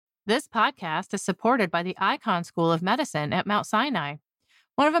This podcast is supported by the Icahn School of Medicine at Mount Sinai,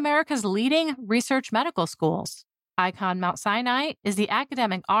 one of America's leading research medical schools. Icahn Mount Sinai is the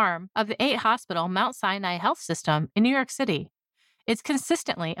academic arm of the 8-hospital Mount Sinai Health System in New York City. It's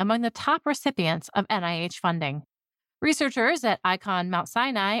consistently among the top recipients of NIH funding. Researchers at Icahn Mount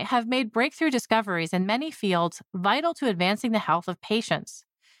Sinai have made breakthrough discoveries in many fields vital to advancing the health of patients,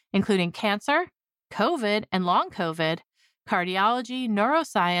 including cancer, COVID and long COVID, cardiology,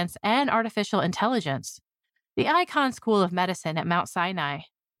 neuroscience, and artificial intelligence. The Icahn School of Medicine at Mount Sinai.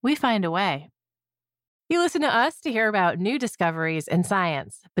 We find a way. You listen to us to hear about new discoveries in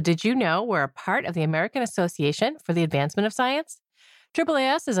science, but did you know we're a part of the American Association for the Advancement of Science?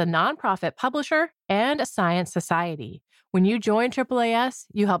 AAAS is a nonprofit publisher and a science society. When you join AAAS,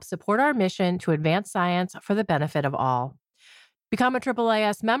 you help support our mission to advance science for the benefit of all. Become a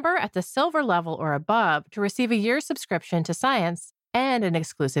AAAS member at the silver level or above to receive a year's subscription to science and an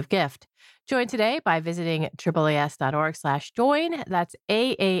exclusive gift. Join today by visiting AAAS.org/join. That's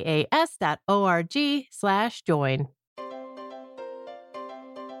AAAS.org/join.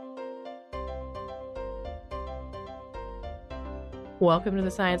 Welcome to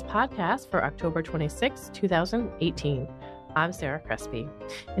the Science Podcast for October 26, 2018. I'm Sarah Crespi.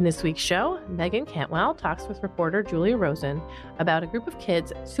 In this week's show, Megan Cantwell talks with reporter Julia Rosen about a group of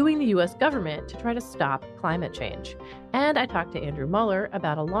kids suing the U.S. government to try to stop climate change. And I talked to Andrew Muller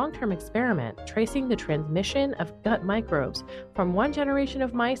about a long-term experiment tracing the transmission of gut microbes from one generation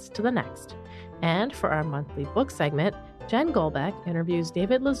of mice to the next. And for our monthly book segment, Jen Golbeck interviews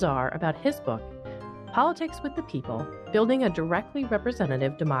David Lazar about his book, Politics with the People, Building a Directly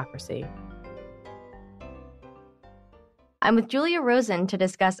Representative Democracy. I'm with Julia Rosen to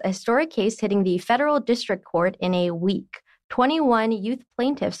discuss a historic case hitting the federal district court in a week. 21 youth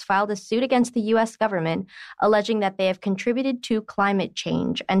plaintiffs filed a suit against the U.S. government, alleging that they have contributed to climate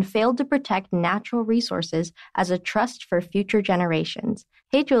change and failed to protect natural resources as a trust for future generations.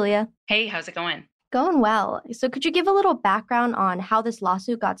 Hey, Julia. Hey, how's it going? Going well. So could you give a little background on how this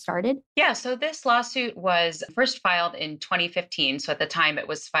lawsuit got started? Yeah, so this lawsuit was first filed in 2015. So at the time it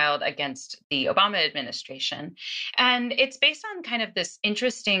was filed against the Obama administration. And it's based on kind of this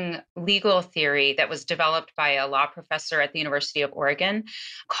interesting legal theory that was developed by a law professor at the University of Oregon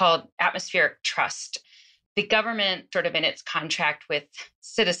called atmospheric trust. The government, sort of in its contract with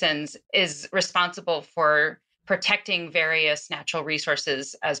citizens, is responsible for protecting various natural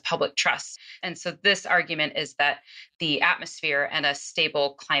resources as public trusts. And so this argument is that the atmosphere and a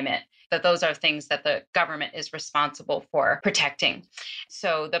stable climate, that those are things that the government is responsible for protecting.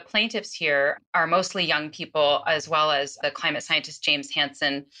 So the plaintiffs here are mostly young people, as well as the climate scientist James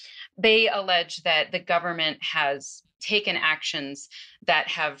Hansen. They allege that the government has taken actions that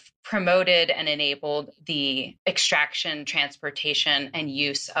have promoted and enabled the extraction, transportation, and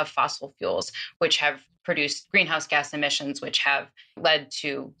use of fossil fuels, which have produced greenhouse gas emissions, which have led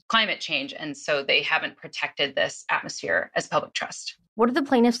to climate change. And so they haven't protected this atmosphere as public trust. What are the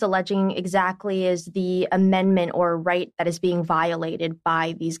plaintiffs alleging exactly is the amendment or right that is being violated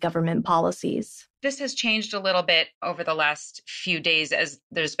by these government policies? This has changed a little bit over the last few days as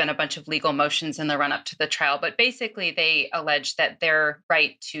there's been a bunch of legal motions in the run-up to the trial. But basically, they allege that their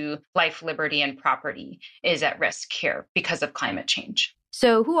right to life, liberty, and property is at risk here because of climate change.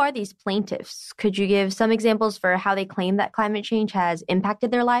 So who are these plaintiffs? Could you give some examples for how they claim that climate change has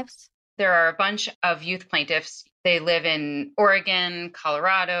impacted their lives? There are a bunch of youth plaintiffs. They live in Oregon,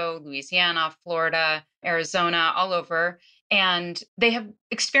 Colorado, Louisiana, Florida, Arizona, all over. And they have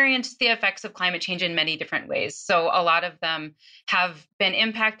experienced the effects of climate change in many different ways. So a lot of them have been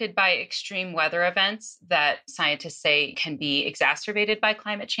impacted by extreme weather events that scientists say can be exacerbated by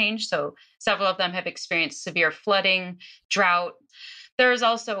climate change. So several of them have experienced severe flooding, drought. There's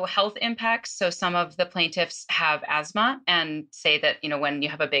also health impacts. So some of the plaintiffs have asthma and say that, when you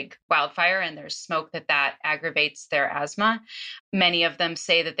have a big wildfire and there's smoke, that aggravates their asthma. Many of them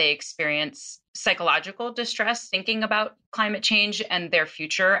say that they experience psychological distress thinking about climate change and their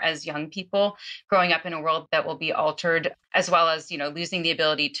future as young people growing up in a world that will be altered, as well as, losing the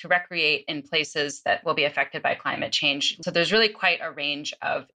ability to recreate in places that will be affected by climate change. So there's really quite a range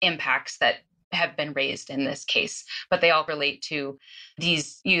of impacts that have been raised in this case, but they all relate to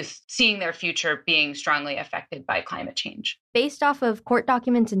these youth seeing their future being strongly affected by climate change. Based off of court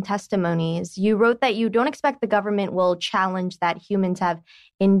documents and testimonies, you wrote that you don't expect the government will challenge that humans have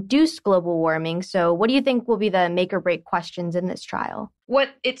induced global warming. So what do you think will be the make or break questions in this trial? What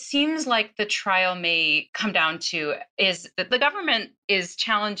it seems like the trial may come down to is that the government is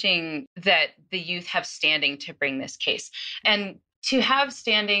challenging that the youth have standing to bring this case. And to have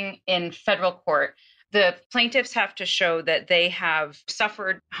standing in federal court The plaintiffs have to show that they have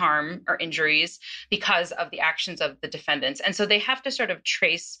suffered harm or injuries because of the actions of the defendants. And so they have to sort of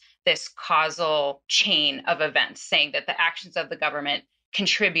trace this causal chain of events, saying that the actions of the government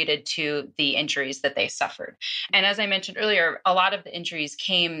contributed to the injuries that they suffered. And as I mentioned earlier, a lot of the injuries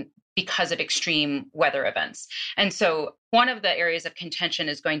came because of extreme weather events. And so one of the areas of contention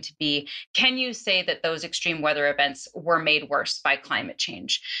is going to be, can you say that those extreme weather events were made worse by climate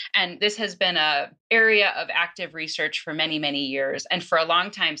change? And this has been an area of active research for many, many years. And for a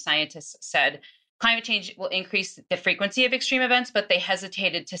long time, scientists said, climate change will increase the frequency of extreme events, but they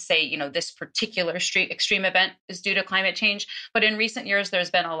hesitated to say, this particular extreme event is due to climate change. But in recent years,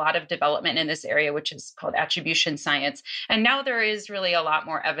 there's been a lot of development in this area, which is called attribution science. And now there is really a lot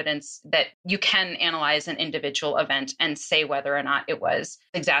more evidence that you can analyze an individual event and say whether or not it was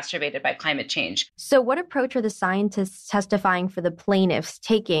exacerbated by climate change. So what approach are the scientists testifying for the plaintiffs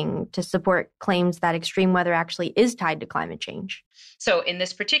taking to support claims that extreme weather actually is tied to climate change? So in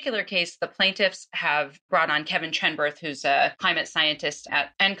this particular case, the plaintiffs have brought on Kevin Trenberth, who's a climate scientist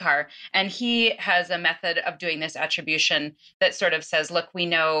at NCAR, and he has a method of doing this attribution that sort of says, look, we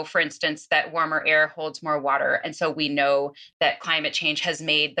know, for instance, that warmer air holds more water. And so we know that climate change has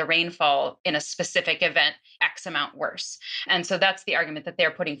made the rainfall in a specific event X amount worse. And so that's the argument that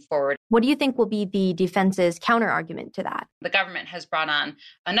they're putting forward. What do you think will be the defense's counter-argument to that? The government has brought on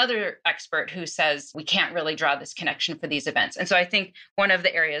another expert who says we can't really draw this connection for these events. And so I think one of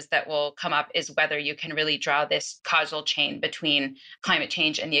the areas that will come up is whether you can really draw this causal chain between climate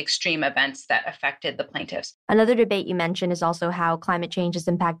change and the extreme events that affected the plaintiffs. Another debate you mentioned is also how climate change has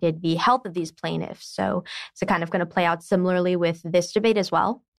impacted the health of these plaintiffs. So is it kind of going to play out similarly with this debate as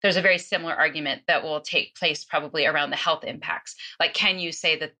well? There's a very similar argument that will take place probably around the health impacts. Like, can you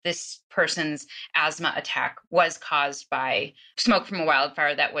say that this person's asthma attack was caused by smoke from a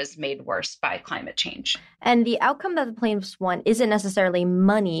wildfire that was made worse by climate change? And the outcome that the plaintiffs want isn't necessarily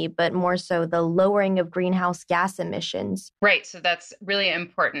money, but more so the lowering of greenhouse gas emissions. Right. So that's really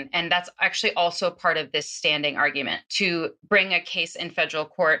important. And that's actually also part of this standing argument. To bring a case in federal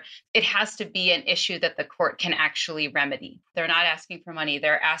court, it has to be an issue that the court can actually remedy. They're not asking for money.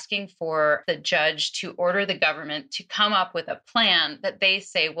 They're asking for the judge to order the government to come up with a plan that they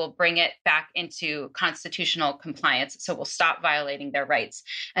say will bring it back into constitutional compliance. So we'll stop violating their rights.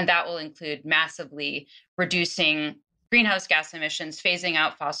 And that will include massively reducing greenhouse gas emissions, phasing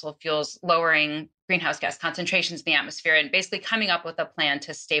out fossil fuels, lowering greenhouse gas concentrations in the atmosphere, and basically coming up with a plan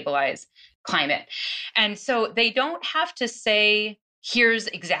to stabilize climate. And so they don't have to say, here's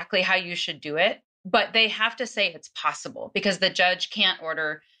exactly how you should do it, but they have to say it's possible, because the judge can't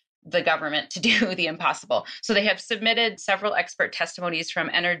order the government to do the impossible. So they have submitted several expert testimonies from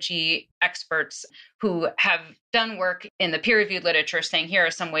energy experts who have done work in the peer-reviewed literature saying, here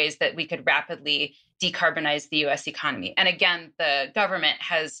are some ways that we could rapidly decarbonize the US economy. And again, the government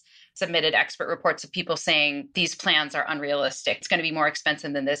has submitted expert reports of people saying these plans are unrealistic. It's going to be more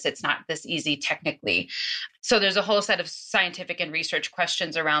expensive than this. It's not this easy technically. So there's a whole set of scientific and research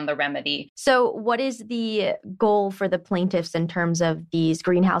questions around the remedy. So what is the goal for the plaintiffs in terms of these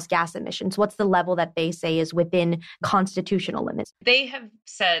greenhouse gas emissions? What's the level that they say is within constitutional limits? They have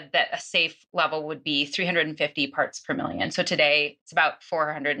said that a safe level would be 350 parts per million. So today it's about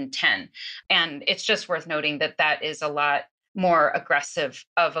 410. And it's just worth noting that that is a lot more aggressive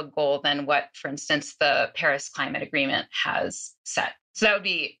of a goal than what, for instance, the Paris Climate Agreement has set. So that would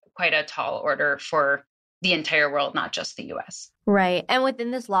be quite a tall order for the entire world, not just the US. Right. And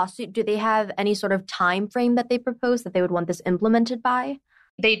within this lawsuit, do they have any sort of time frame that they propose that they would want this implemented by?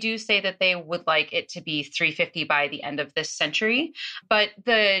 They do say that they would like it to be 350 by the end of this century, but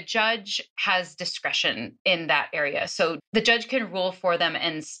the judge has discretion in that area. So the judge can rule for them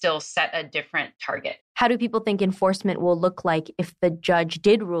and still set a different target. How do people think enforcement will look like if the judge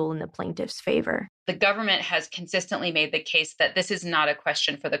did rule in the plaintiff's favor? The government has consistently made the case that this is not a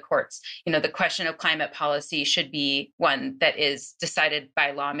question for the courts. The question of climate policy should be one that is decided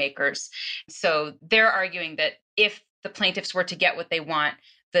by lawmakers. So they're arguing that if the plaintiffs were to get what they want,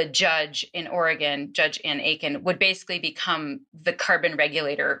 the judge in Oregon, Judge Ann Aiken, would basically become the carbon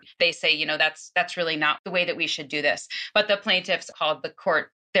regulator. They say, that's really not the way that we should do this. But the plaintiffs called the court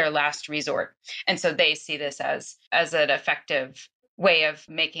their last resort. And so they see this as an effective way of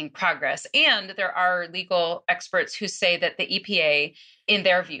making progress. And there are legal experts who say that the EPA, in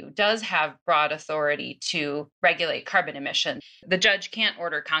their view, does have broad authority to regulate carbon emissions. The judge can't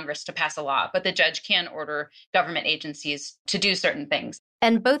order Congress to pass a law, but the judge can order government agencies to do certain things.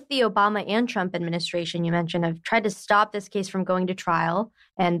 And both the Obama and Trump administration, you mentioned, have tried to stop this case from going to trial.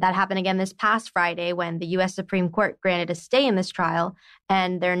 And that happened again this past Friday when the U.S. Supreme Court granted a stay in this trial.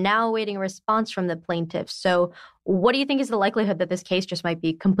 And they're now awaiting a response from the plaintiffs. So what do you think is the likelihood that this case just might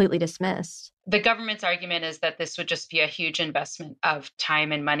be completely dismissed? The government's argument is that this would just be a huge investment of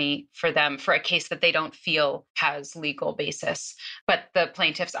time and money for them for a case that they don't feel has legal basis. But the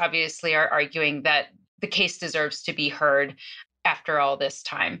plaintiffs obviously are arguing that the case deserves to be heard after all this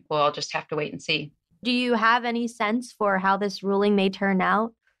time. We'll all just have to wait and see. Do you have any sense for how this ruling may turn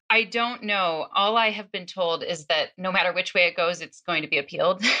out? I don't know. All I have been told is that no matter which way it goes, it's going to be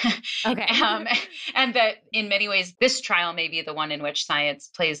appealed. Okay. And that in many ways, this trial may be the one in which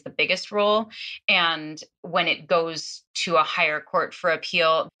science plays the biggest role. And when it goes to a higher court for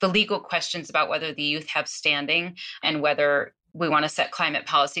appeal, the legal questions about whether the youth have standing and whether we want to set climate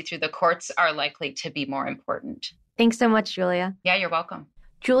policy through the courts are likely to be more important. Thanks so much, Julia. Yeah, you're welcome.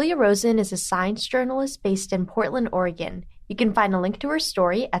 Julia Rosen is a science journalist based in Portland, Oregon. You can find a link to her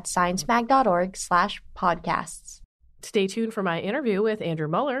story at sciencemag.org/podcasts. Stay tuned for my interview with Andrew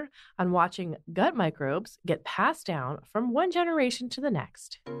Muller on watching gut microbes get passed down from one generation to the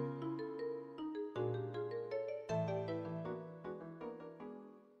next.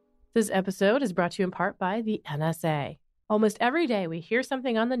 This episode is brought to you in part by the NSA. Almost every day we hear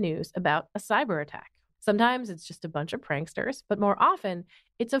something on the news about a cyber attack. Sometimes it's just a bunch of pranksters, but more often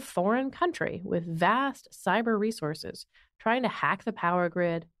it's a foreign country with vast cyber resources trying to hack the power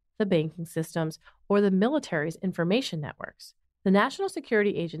grid, the banking systems, or the military's information networks. The National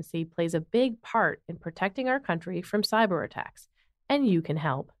Security Agency plays a big part in protecting our country from cyber attacks, and you can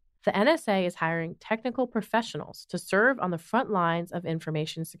help. The NSA is hiring technical professionals to serve on the front lines of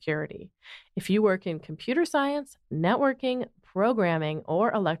information security. If you work in computer science, networking, programming,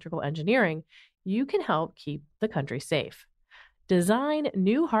 or electrical engineering, you can help keep the country safe. Design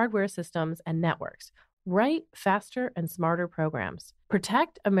new hardware systems and networks. Write faster and smarter programs.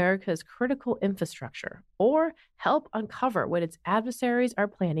 Protect America's critical infrastructure, or help uncover what its adversaries are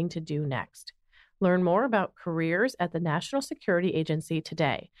planning to do next. Learn more about careers at the National Security Agency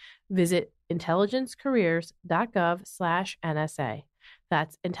today. Visit intelligencecareers.gov/NSA.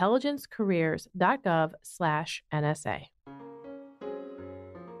 That's intelligencecareers.gov/NSA.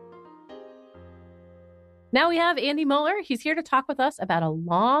 Now we have Andy Muller. He's here to talk with us about a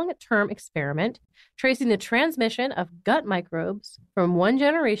long-term experiment tracing the transmission of gut microbes from one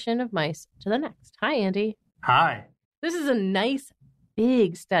generation of mice to the next. Hi, Andy. Hi. This is a nice,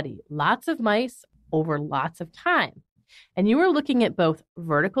 big study. Lots of mice over lots of time. And you were looking at both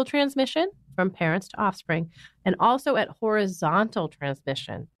vertical transmission from parents to offspring and also at horizontal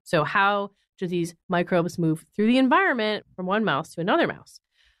transmission. So how do these microbes move through the environment from one mouse to another mouse?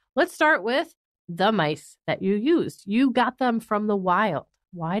 Let's start with the mice that you used. You got them from the wild.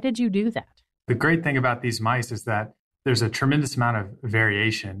 Why did you do that? The great thing about these mice is that there's a tremendous amount of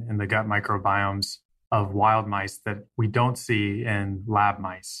variation in the gut microbiomes of wild mice that we don't see in lab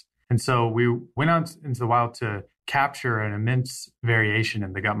mice. And so we went out into the wild to capture an immense variation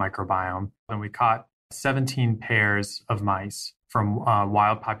in the gut microbiome. And we caught 17 pairs of mice from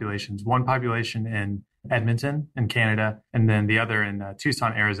wild populations, one population in Edmonton in Canada, and then the other in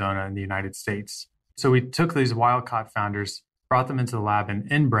Tucson, Arizona in the United States. So we took these wild-caught founders, brought them into the lab, and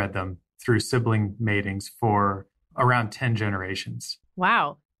inbred them through sibling matings for around 10 generations.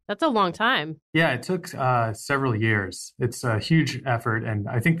 Wow, that's a long time. Yeah, it took several years. It's a huge effort, and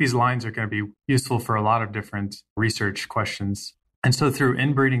I think these lines are going to be useful for a lot of different research questions. And so through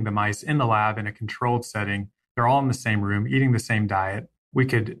inbreeding the mice in the lab in a controlled setting, they're all in the same room, eating the same diet, we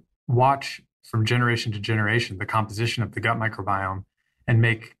could watch from generation to generation the composition of the gut microbiome and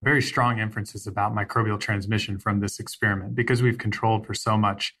make very strong inferences about microbial transmission from this experiment because we've controlled for so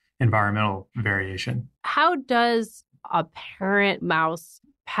much environmental variation. How does a parent mouse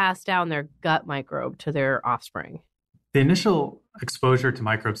pass down their gut microbe to their offspring? The initial exposure to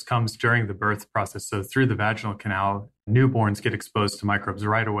microbes comes during the birth process. So through the vaginal canal, newborns get exposed to microbes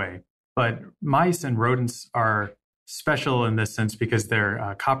right away. But mice and rodents are special in this sense because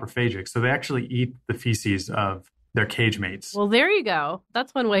they're coprophagic. So they actually eat the feces of their cage mates. Well, there you go.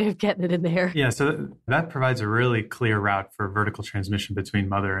 That's one way of getting it in there. Yeah, so that provides a really clear route for vertical transmission between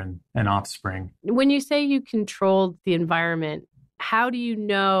mother and offspring. When you say you controlled the environment, how do you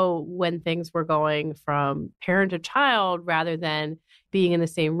know when things were going from parent to child rather than being in the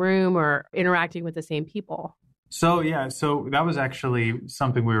same room or interacting with the same people? So that was actually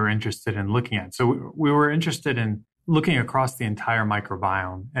something we were interested in looking at. So we were interested in looking across the entire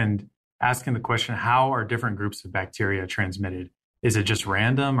microbiome and asking the question, how are different groups of bacteria transmitted? Is it just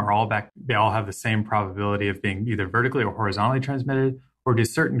random, or they all have the same probability of being either vertically or horizontally transmitted? Or or do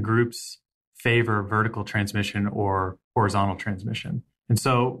certain groups favor vertical transmission or horizontal transmission? And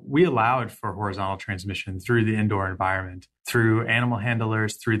so we allowed for horizontal transmission through the indoor environment, through animal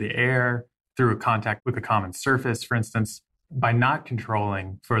handlers, through the air, through contact with a common surface, for instance. By not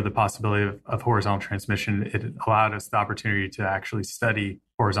controlling for the possibility of horizontal transmission, it allowed us the opportunity to actually study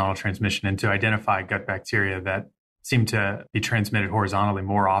horizontal transmission and to identify gut bacteria that seem to be transmitted horizontally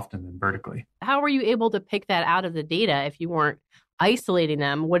more often than vertically. How were you able to pick that out of the data if you weren't isolating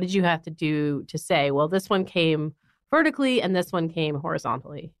them? What did you have to do to say, well, this one came vertically and this one came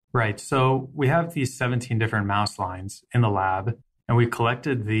horizontally? Right. So we have these 17 different mouse lines in the lab, and we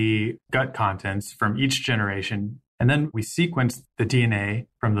collected the gut contents from each generation. And then we sequenced the DNA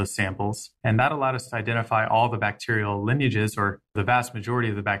from those samples, and that allowed us to identify all the bacterial lineages, or the vast majority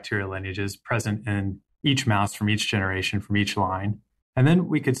of the bacterial lineages present in each mouse from each generation, from each line. And then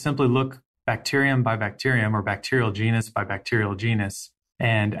we could simply look bacterium by bacterium or bacterial genus by bacterial genus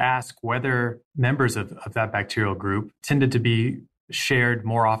and ask whether members of that bacterial group tended to be shared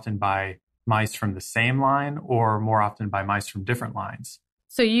more often by mice from the same line or more often by mice from different lines.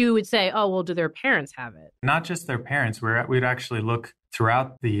 So you would say, oh, well, do their parents have it? Not just their parents. We'd actually look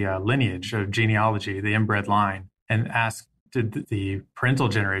throughout the lineage of genealogy, the inbred line, and ask, did the parental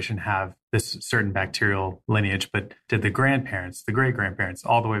generation have this certain bacterial lineage, but did the grandparents, the great-grandparents,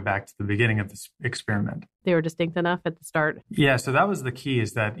 all the way back to the beginning of this experiment? They were distinct enough at the start? Yeah, so that was the key,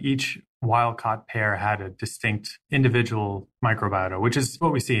 is that each wild-caught pair had a distinct individual microbiota, which is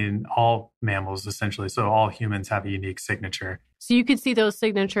what we see in all mammals, essentially. So all humans have a unique signature. So you could see those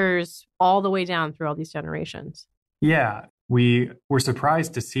signatures all the way down through all these generations? Yeah. We were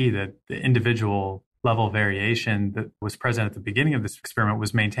surprised to see that the individual level variation that was present at the beginning of this experiment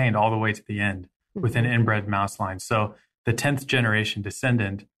was maintained all the way to the end within inbred mouse lines. So the 10th generation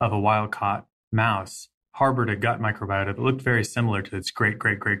descendant of a wild-caught mouse harbored a gut microbiota that looked very similar to its great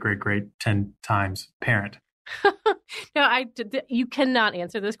 10 times parent. No, you cannot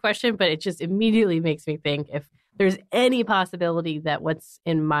answer this question, but it just immediately makes me think if there's any possibility that what's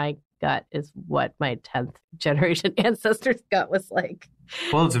in my gut is what my 10th generation ancestor's gut was like.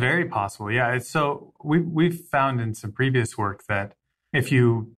 Well, it's very possible. Yeah. So we've found in some previous work that if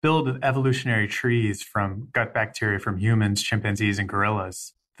you build evolutionary trees from gut bacteria from humans, chimpanzees, and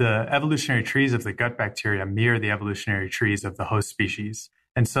gorillas, the evolutionary trees of the gut bacteria mirror the evolutionary trees of the host species.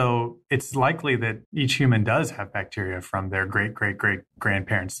 And so it's likely that each human does have bacteria from their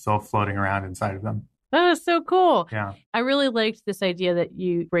great-grandparents still floating around inside of them. That is so cool. Yeah. I really liked this idea that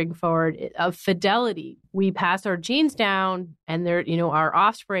you bring forward of fidelity. We pass our genes down and our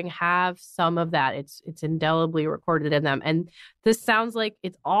offspring have some of that. It's indelibly recorded in them. And this sounds like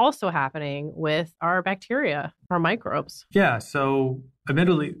it's also happening with our bacteria, our microbes. Yeah. So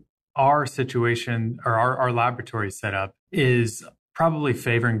admittedly, our situation or our laboratory setup is probably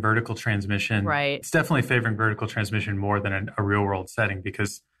favoring vertical transmission. Right. It's definitely favoring vertical transmission more than a real world setting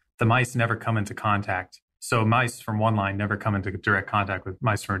because the mice never come into contact. So mice from one line never come into direct contact with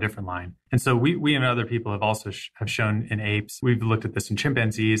mice from a different line. And so we and other people have also have shown in apes, we've looked at this in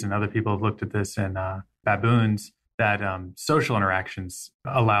chimpanzees, and other people have looked at this in baboons, that social interactions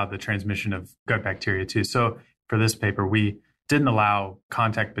allow the transmission of gut bacteria too. So for this paper, we didn't allow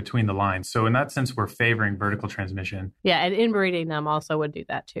contact between the lines. So in that sense, we're favoring vertical transmission. Yeah, and inbreeding them also would do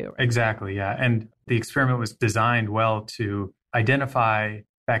that too. Right? Exactly, yeah. And the experiment was designed well to identify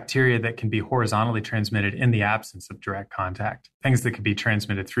bacteria that can be horizontally transmitted in the absence of direct contact. Things that could be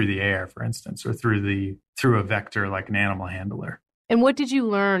transmitted through the air, for instance, or through a vector like an animal handler. And what did you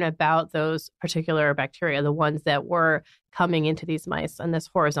learn about those particular bacteria, the ones that were coming into these mice on this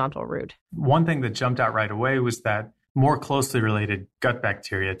horizontal route? One thing that jumped out right away was that more closely related gut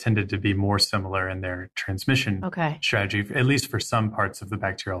bacteria tended to be more similar in their transmission strategy, at least for some parts of the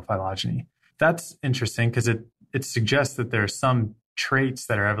bacterial phylogeny. That's interesting because it suggests that there are some traits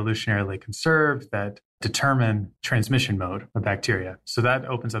that are evolutionarily conserved that determine transmission mode of bacteria. So that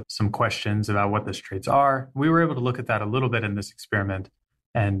opens up some questions about what those traits are. We were able to look at that a little bit in this experiment,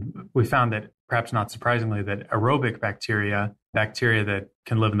 and we found that, perhaps not surprisingly, that aerobic bacteria that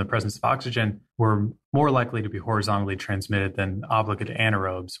can live in the presence of oxygen, were more likely to be horizontally transmitted than obligate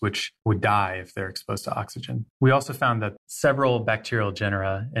anaerobes, which would die if they're exposed to oxygen. We also found that several bacterial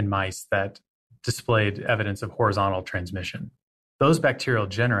genera in mice that displayed evidence of horizontal transmission. Those bacterial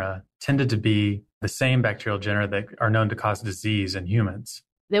genera tended to be the same bacterial genera that are known to cause disease in humans.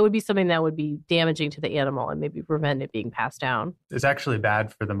 That would be something that would be damaging to the animal and maybe prevent it being passed down. It's actually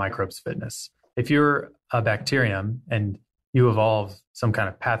bad for the microbe's fitness. If you're a bacterium and you evolve some kind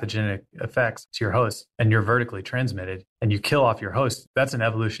of pathogenic effects to your host and you're vertically transmitted and you kill off your host, that's an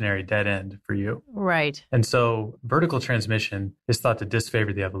evolutionary dead end for you. Right. And so vertical transmission is thought to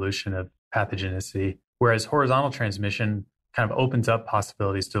disfavor the evolution of pathogenicity, whereas horizontal transmission kind of opens up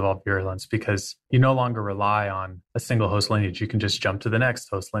possibilities to evolve virulence because you no longer rely on a single host lineage. You can just jump to the next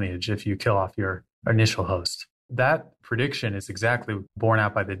host lineage if you kill off your initial host. That prediction is exactly borne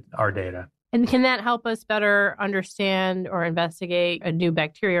out by our data. And can that help us better understand or investigate a new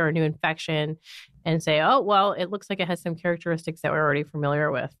bacteria or a new infection and say, oh, well, it looks like it has some characteristics that we're already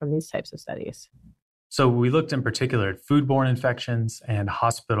familiar with from these types of studies? So we looked in particular at foodborne infections and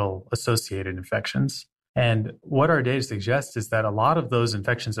hospital-associated infections. And what our data suggests is that a lot of those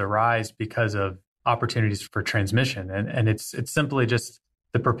infections arise because of opportunities for transmission. And it's simply just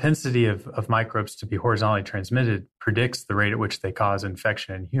the propensity of microbes to be horizontally transmitted predicts the rate at which they cause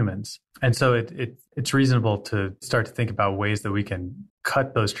infection in humans. And so it's reasonable to start to think about ways that we can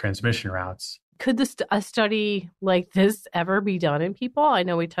cut those transmission routes. Could a study like this ever be done in people? I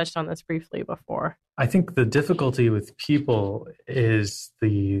know we touched on this briefly before. I think the difficulty with people is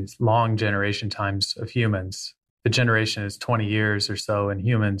the long generation times of humans. The generation is 20 years or so in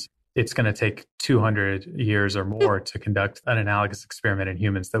humans. It's going to take 200 years or more to conduct an analogous experiment in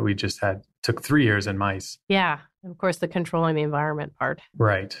humans that we just took 3 years in mice. Yeah. And of course, the controlling the environment part.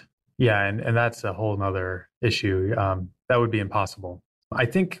 Right. Yeah. And that's a whole nother issue. That would be impossible. I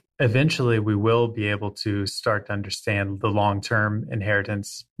think eventually we will be able to start to understand the long-term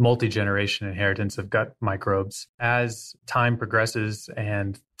inheritance, multi-generation inheritance of gut microbes. As time progresses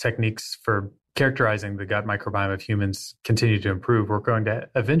and techniques for characterizing the gut microbiome of humans continue to improve, we're going to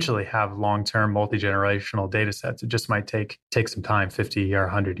eventually have long-term multi-generational data sets. It just might take some time, 50 or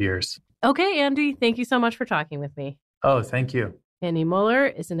 100 years. Okay, Andy, thank you so much for talking with me. Oh, thank you. Andy Mueller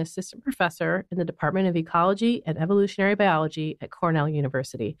is an assistant professor in the Department of Ecology and Evolutionary Biology at Cornell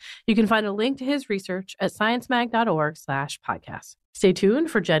University. You can find a link to his research at sciencemag.org/podcast. Stay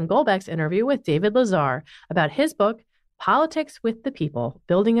tuned for Jen Golbeck's interview with David Lazar about his book, Politics with the People,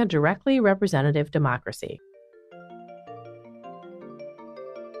 Building a Directly Representative Democracy.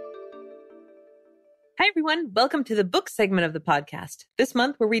 Hi, everyone. Welcome to the book segment of the podcast. This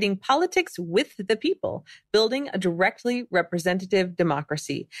month, we're reading Politics with the People, Building a Directly Representative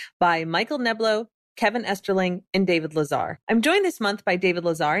Democracy by Michael Neblo, Kevin Esterling, and David Lazar. I'm joined this month by David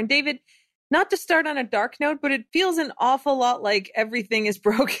Lazar. And David, not to start on a dark note, but it feels an awful lot like everything is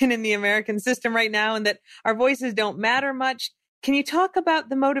broken in the American system right now and that our voices don't matter much. Can you talk about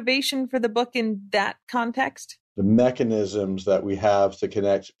the motivation for the book in that context? The mechanisms that we have to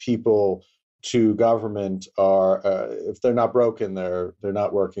connect people to government are, if they're not broken, they're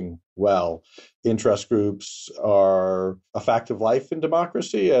not working well. Interest groups are a fact of life in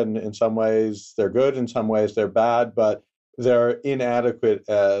democracy, and in some ways they're good, in some ways they're bad, but they're inadequate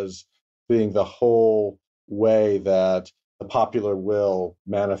as being the whole way that the popular will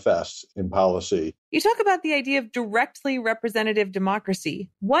manifests in policy. You talk about the idea of directly representative democracy.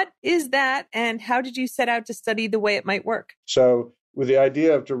 What is that, and how did you set out to study the way it might work? So, with the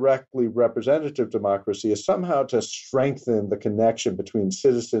idea of directly representative democracy is somehow to strengthen the connection between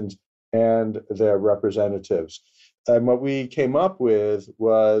citizens and their representatives. And what we came up with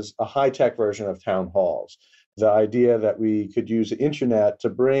was a high-tech version of town halls. The idea that we could use the internet to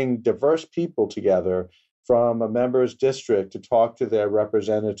bring diverse people together from a member's district to talk to their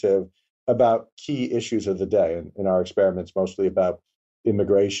representative about key issues of the day. And in our experiments, mostly about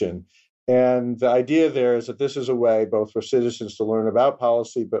immigration. And the idea there is that this is a way both for citizens to learn about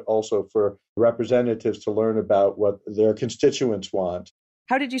policy, but also for representatives to learn about what their constituents want.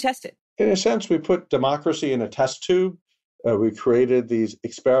 How did you test it? In a sense, we put democracy in a test tube. We created these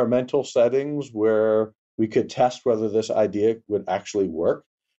experimental settings where we could test whether this idea would actually work.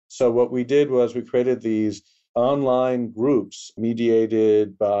 So what we did was we created these online groups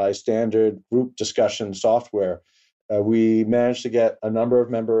mediated by standard group discussion software. We managed to get a number of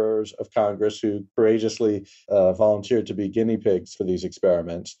members of Congress who courageously volunteered to be guinea pigs for these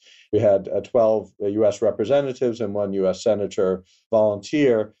experiments. We had 12 U.S. representatives and 1 U.S. senator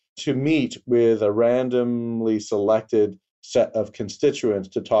volunteer to meet with a randomly selected set of constituents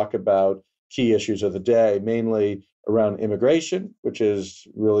to talk about key issues of the day, mainly around immigration, which is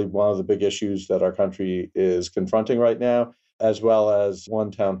really one of the big issues that our country is confronting right now, as well as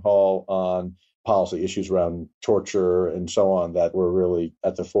one town hall on policy issues around torture and so on that were really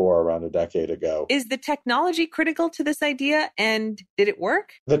at the fore around a decade ago. Is the technology critical to this idea, and did it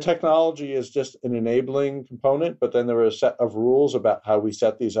work? The technology is just an enabling component, but then there are a set of rules about how we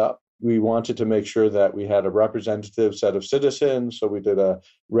set these up. We wanted to make sure that we had a representative set of citizens, so we did a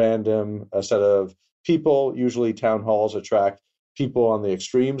set of people. Usually town halls attract people on the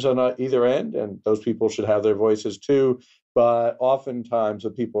extremes on either end, and those people should have their voices too. But oftentimes the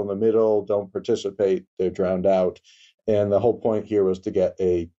people in the middle don't participate, they're drowned out. And the whole point here was to get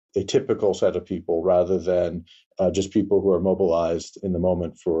a typical set of people rather than just people who are mobilized in the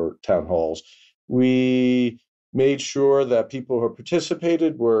moment for town halls. We made sure that people who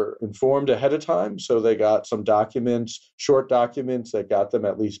participated were informed ahead of time. So they got some documents, short documents that got them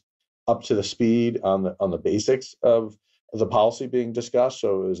at least up to the speed on the basics of the policy being discussed.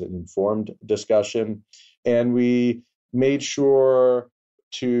 So it was an informed discussion. And we made sure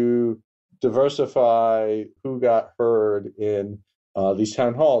to diversify who got heard in these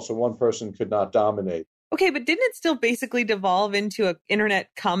town halls, so one person could not dominate. Okay, but didn't it still basically devolve into an internet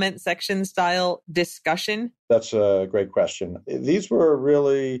comment section style discussion? That's a great question. These were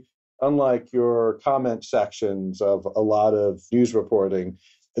really, unlike your comment sections of a lot of news reporting,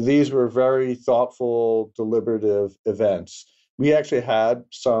 these were very thoughtful, deliberative events. We actually had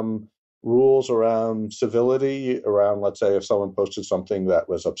some rules around civility, around, let's say, if someone posted something that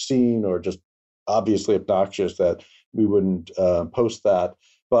was obscene or just obviously obnoxious, that we wouldn't post that.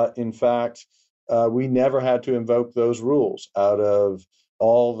 But in fact, we never had to invoke those rules out of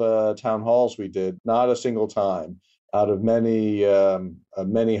all the town halls we did, not a single time, out of many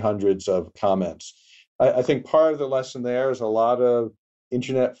hundreds of comments. I think part of the lesson there is a lot of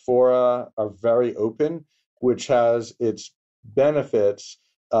internet fora are very open, which has its benefits,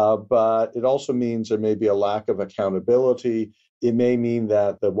 but it also means there may be a lack of accountability. It may mean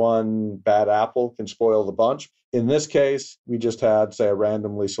that the one bad apple can spoil the bunch. In this case, we just had, say, a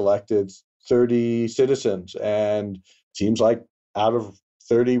randomly selected 30 citizens, and it seems like out of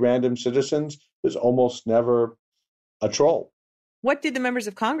 30 random citizens, there's almost never a troll. What did the members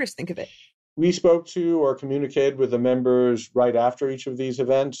of Congress think of it? We spoke to or communicated with the members right after each of these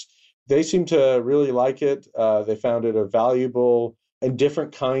events. They seemed to really like it. They found it a valuable and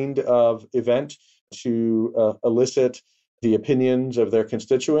different kind of event to elicit the opinions of their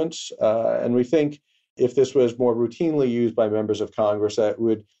constituents. And we think if this was more routinely used by members of Congress, that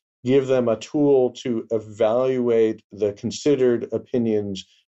would give them a tool to evaluate the considered opinions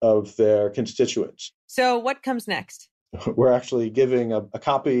of their constituents. So what comes next? We're actually giving a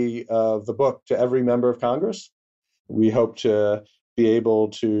copy of the book to every member of Congress. We hope to be able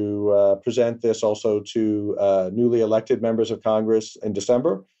to present this also to newly elected members of Congress in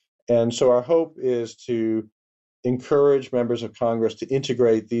December. And so our hope is to encourage members of Congress to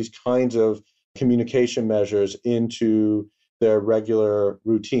integrate these kinds of communication measures into their regular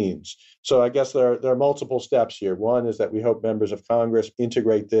routines. So I guess there are multiple steps here. One is that we hope members of Congress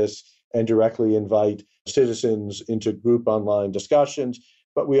integrate this and directly invite citizens into group online discussions.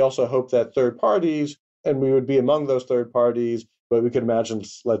 But we also hope that third parties, and we would be among those third parties, but we could imagine,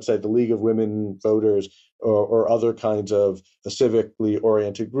 let's say, the League of Women Voters or other kinds of civically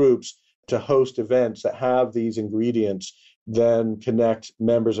oriented groups, to host events that have these ingredients, then connect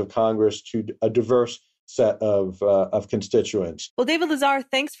members of Congress to a diverse set of constituents. Well, David Lazar,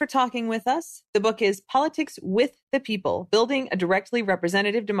 thanks for talking with us. The book is Politics with the People, Building a Directly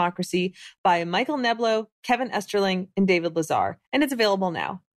Representative Democracy by Michael Neblo, Kevin Esterling, and David Lazar, and it's available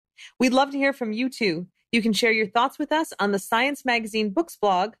now. We'd love to hear from you too. You can share your thoughts with us on the Science Magazine Books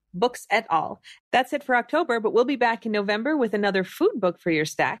blog, Books et al. That's it for October, but we'll be back in November with another food book for your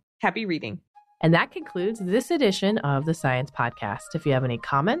stack. Happy reading. And that concludes this edition of the Science Podcast. If you have any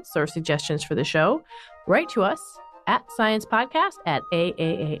comments or suggestions for the show, write to us at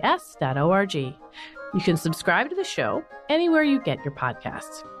sciencepodcast@aaas.org. You can subscribe to the show anywhere you get your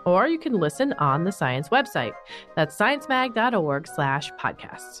podcasts, or you can listen on the Science website. That's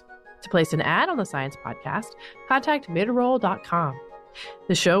sciencemag.org/podcasts. To place an ad on the Science Podcast, contact midroll.com.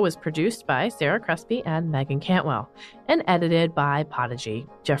 The show was produced by Sarah Crespi and Megan Cantwell and edited by Podigy.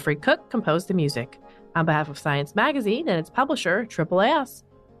 Jeffrey Cook composed the music. On behalf of Science Magazine and its publisher, AAAS,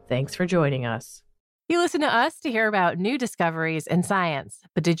 thanks for joining us. You listen to us to hear about new discoveries in science,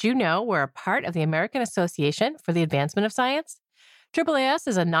 but did you know we're a part of the American Association for the Advancement of Science? AAAS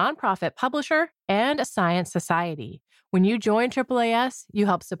is a nonprofit publisher and a science society. When you join AAAS, you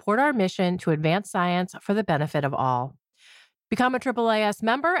help support our mission to advance science for the benefit of all. Become a AAAS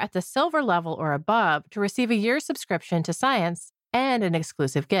member at the silver level or above to receive a year's subscription to science and an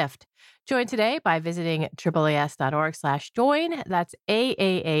exclusive gift. Join today by visiting AAAS.org/join. That's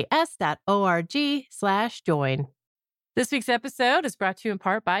AAAS.org/join. This week's episode is brought to you in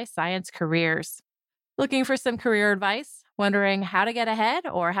part by Science Careers. Looking for some career advice? Wondering how to get ahead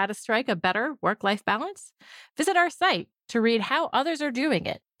or how to strike a better work-life balance? Visit our site to read how others are doing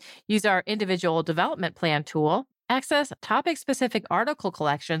it. Use our individual development plan tool, access topic-specific article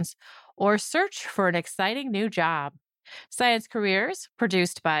collections, or search for an exciting new job. Science Careers,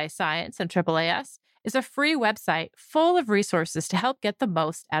 produced by Science and AAAS, is a free website full of resources to help get the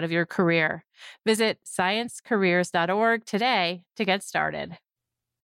most out of your career. Visit sciencecareers.org today to get started.